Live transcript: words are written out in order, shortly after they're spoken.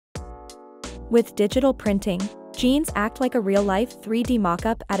With digital printing, jeans act like a real-life 3D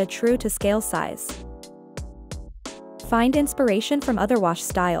mock-up at a true-to-scale size. Find inspiration from other wash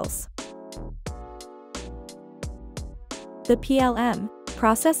styles. The PLM,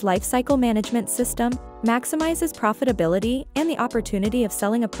 Process Lifecycle Management System, maximizes profitability and the opportunity of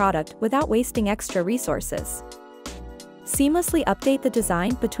selling a product without wasting extra resources. Seamlessly update the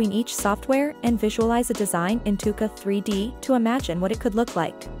design between each software and visualize a design in TUKA3D to imagine what it could look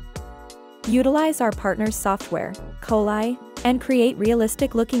like. Utilize our partner's software, KolAi, and create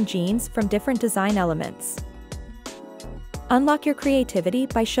realistic-looking jeans from different design elements. Unlock your creativity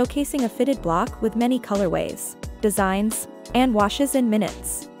by showcasing a fitted block with many colorways, designs, and washes in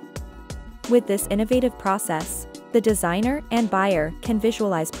minutes. With this innovative process, the designer and buyer can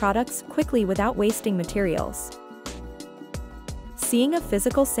visualize products quickly without wasting materials. Seeing a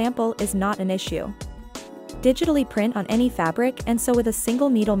physical sample is not an issue. Digitally print on any fabric and sew with a single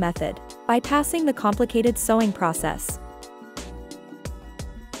needle method, bypassing the complicated sewing process.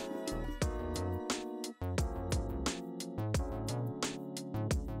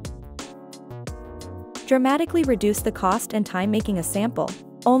 Dramatically reduce the cost and time making a sample,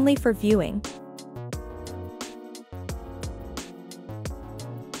 only for viewing.